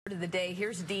Of the day.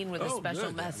 Here's Dean with a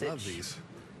special message. I love these.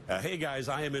 Hey guys,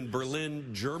 I am in Berlin,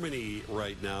 Germany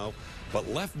right now, but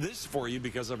left this for you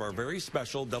because of our very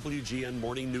special WGN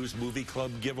Morning News Movie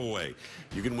Club giveaway.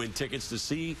 You can win tickets to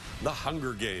see The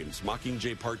Hunger Games,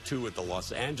 Mockingjay Part 2 at the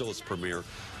Los Angeles premiere.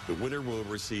 The winner will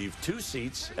receive 2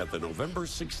 seats at the November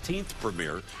 16th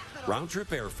premiere, round-trip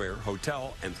airfare,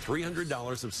 hotel, and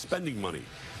 $300 of spending money.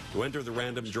 To enter the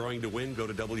random drawing to win, go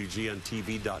to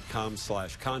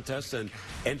WGNTV.com/contest and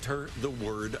enter the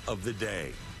word of the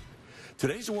day.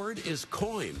 Today's word is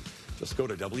coin. Just go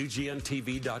to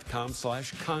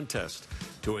WGNTV.com/contest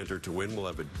to enter to win. We'll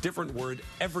have a different word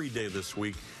every day this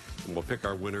week, and we'll pick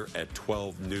our winner at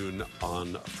 12 noon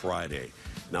on Friday.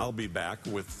 Now I'll be back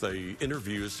with the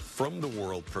interviews from the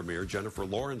world premiere, Jennifer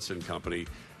Lawrence and company,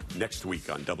 next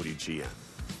week on WGN.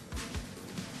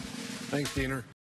 Thanks, Diener.